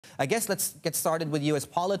I guess let's get started with U.S.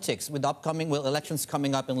 politics. With elections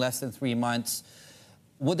coming up in less than 3 months,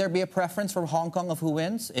 would there be a preference for Hong Kong of who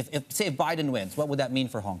wins? If Biden wins, what would that mean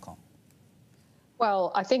for Hong Kong?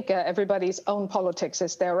 Well, I think everybody's own politics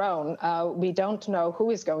is their own. We don't know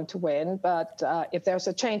who is going to win, but if there's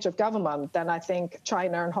a change of government, then I think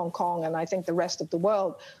China and Hong Kong and I think the rest of the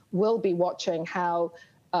world will be watching how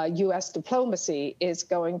U.S. diplomacy is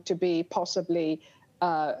going to be possibly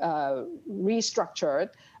restructured,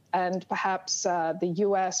 and perhaps the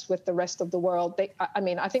U.S. with the rest of the world.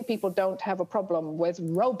 I think people don't have a problem with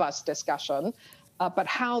robust discussion, but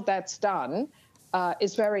how that's done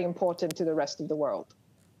is very important to the rest of the world.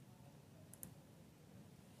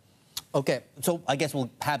 Okay, so I guess we'll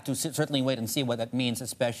have to certainly wait and see what that means,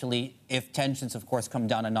 especially if tensions, of course, come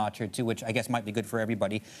down a notch or two, which I guess might be good for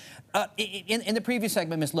everybody. In the previous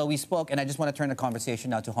segment, Ms. Loh, we spoke, and I just want to turn the conversation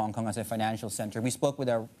now to Hong Kong as a financial center. We spoke with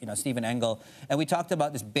our, Stephen Ingles, and we talked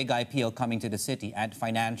about this big IPO coming to the city, Ant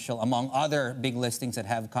Financial, among other big listings that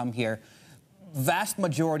have come here, vast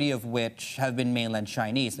majority of which have been mainland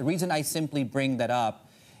Chinese. The reason I simply bring that up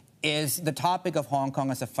is the topic of Hong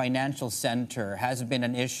Kong as a financial center has been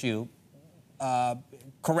an issue,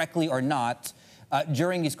 correctly or not,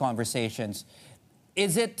 during these conversations.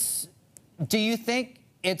 Do you think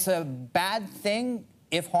it's a bad thing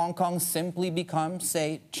if Hong Kong simply becomes,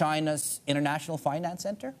 say, China's international finance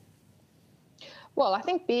center? Well, I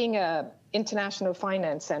think being an international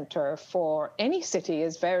finance center for any city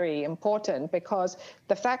is very important, because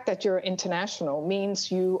the fact that you're international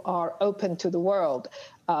means you are open to the world.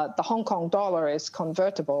 The Hong Kong dollar is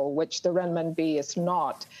convertible, which the renminbi is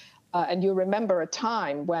not. And you remember a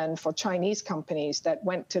time when, for Chinese companies that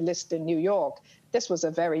went to list in New York, this was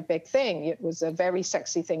a very big thing. It was a very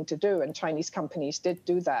sexy thing to do, and Chinese companies did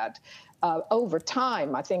do that. Over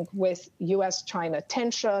time, I think with U.S.-China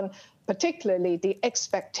tension, particularly the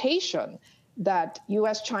expectation that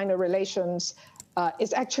U.S.-China relations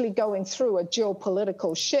is actually going through a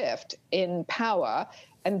geopolitical shift in power,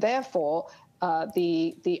 and therefore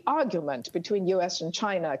the argument between U.S. and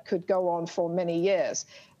China could go on for many years.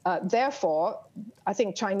 Therefore, I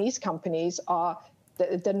think Chinese companies are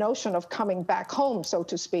the notion of coming back home, so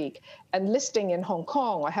to speak, and listing in Hong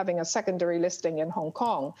Kong or having a secondary listing in Hong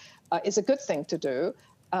Kong is a good thing to do.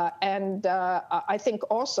 I think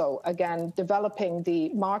also, again, developing the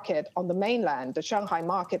market on the mainland, the Shanghai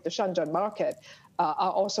market, the Shenzhen market,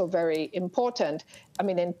 are also very important. I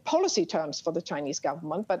mean, in policy terms for the Chinese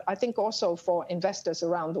government, but I think also for investors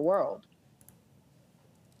around the world.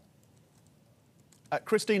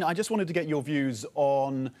 Christine, I just wanted to get your views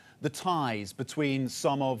on the ties between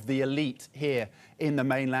some of the elite here in the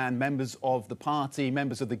mainland, members of the party,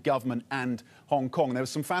 members of the government, and Hong Kong. There was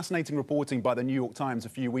some fascinating reporting by the New York Times a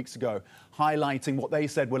few weeks ago highlighting what they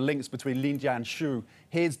said were links between Lin Jianshu,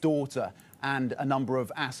 his daughter, and a number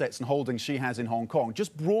of assets and holdings she has in Hong Kong.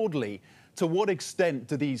 Just broadly, to what extent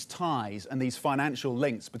do these ties and these financial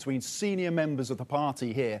links between senior members of the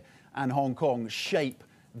party here and Hong Kong shape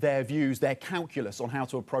their views, their calculus on how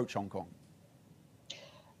to approach Hong Kong?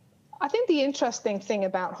 I think the interesting thing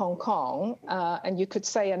about Hong Kong, and you could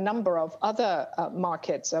say a number of other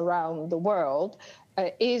markets around the world,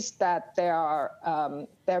 is that they're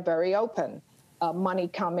very open. Money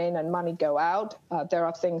come in and money go out. There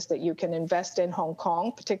are things that you can invest in Hong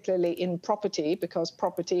Kong, particularly in property, because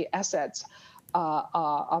property assets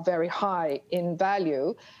are very high in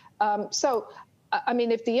value. I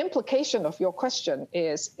mean, if the implication of your question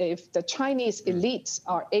is if the Chinese elites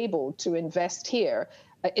are able to invest here,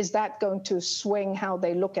 is that going to swing how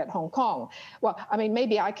they look at Hong Kong? Well, I mean,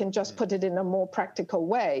 maybe I can just put it in a more practical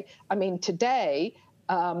way. I mean, today,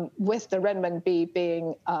 with the renminbi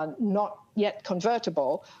being not yet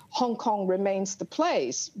convertible, Hong Kong remains the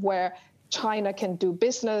place where China can do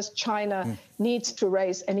business. China needs to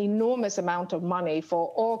raise an enormous amount of money for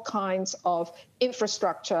all kinds of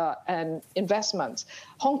infrastructure and investments.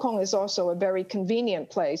 Hong Kong is also a very convenient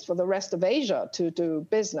place for the rest of Asia to do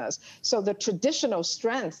business. So the traditional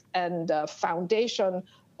strength and foundation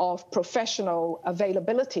of professional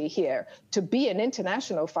availability here to be an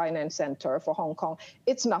international finance center for Hong Kong,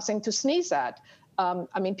 it's nothing to sneeze at.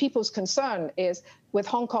 I mean, people's concern is with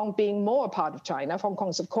Hong Kong being more a part of China. Hong Kong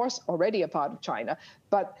is, of course, already a part of China,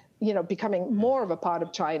 but becoming more of a part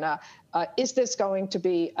of China, is this going to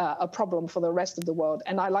be a problem for the rest of the world?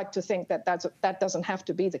 And I like to think that that doesn't have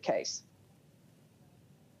to be the case.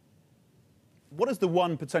 What is the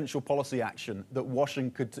one potential policy action that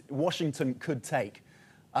Washington could take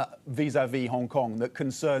vis-à-vis Hong Kong that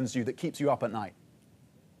concerns you, that keeps you up at night?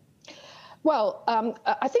 Well,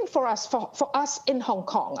 I think for us in Hong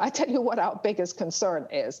Kong, I tell you what our biggest concern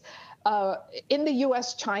is. In the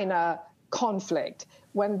U.S.-China conflict,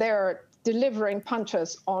 when they're delivering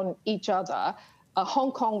punches on each other,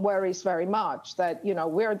 Hong Kong worries very much that, you know,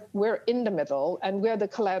 we're in the middle and we're the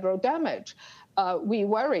collateral damage. We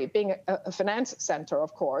worry, being a finance center,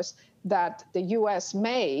 of course, that the U.S.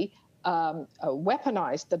 may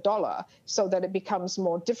weaponize the dollar so that it becomes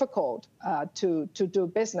more difficult to do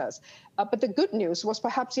business. But the good news was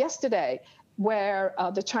perhaps yesterday, where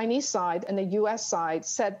the Chinese side and the U.S. side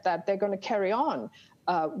said that they're going to carry on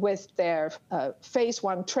with their phase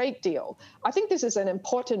one trade deal. I think this is an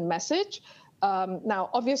important message. Now,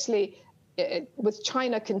 obviously, with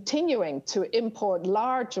China continuing to import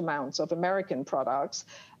large amounts of American products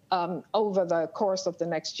over the course of the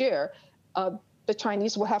next year, the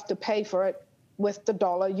Chinese will have to pay for it with the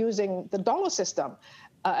dollar, using the dollar system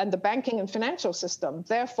and the banking and financial system.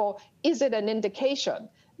 Therefore, is it an indication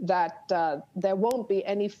that there won't be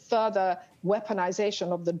any further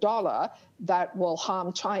weaponization of the dollar that will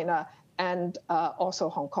harm China and also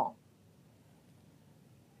Hong Kong?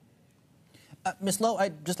 Ms. Loh,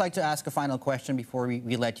 I'd just like to ask a final question before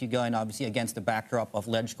we let you go, and obviously against the backdrop of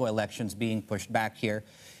LegCo elections being pushed back here.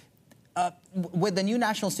 With the new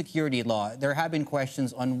national security law, there have been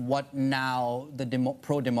questions on what now the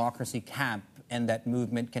pro-democracy camp and that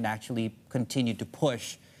movement can actually continue to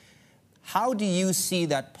push. How do you see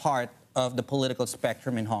that part of the political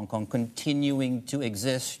spectrum in Hong Kong continuing to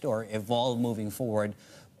exist or evolve moving forward,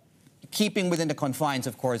 keeping within the confines,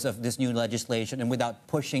 of course, of this new legislation and without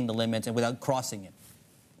pushing the limits and without crossing it?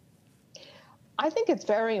 I think it's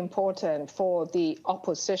very important for the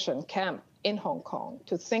opposition camp in Hong Kong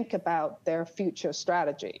to think about their future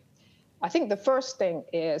strategy. I think the first thing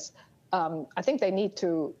is, I think they need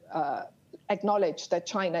to acknowledge that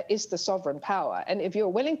China is the sovereign power. And if you're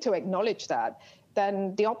willing to acknowledge that,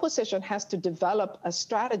 then the opposition has to develop a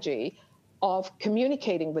strategy of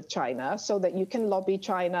communicating with China so that you can lobby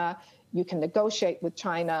China, you can negotiate with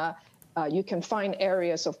China, you can find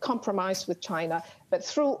areas of compromise with China. But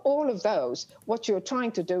through all of those, what you're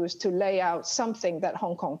trying to do is to lay out something that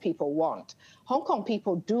Hong Kong people want. Hong Kong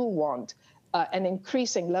people do want an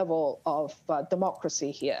increasing level of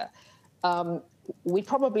democracy here. We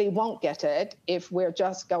probably won't get it if we're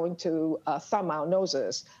just going to thumb our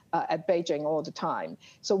noses at Beijing all the time.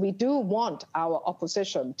 So we do want our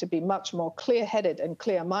opposition to be much more clear-headed and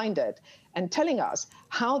clear-minded and telling us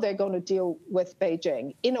how they're going to deal with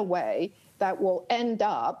Beijing in a way that will end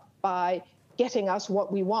up by getting us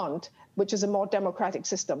what we want, which is a more democratic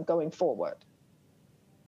system going forward.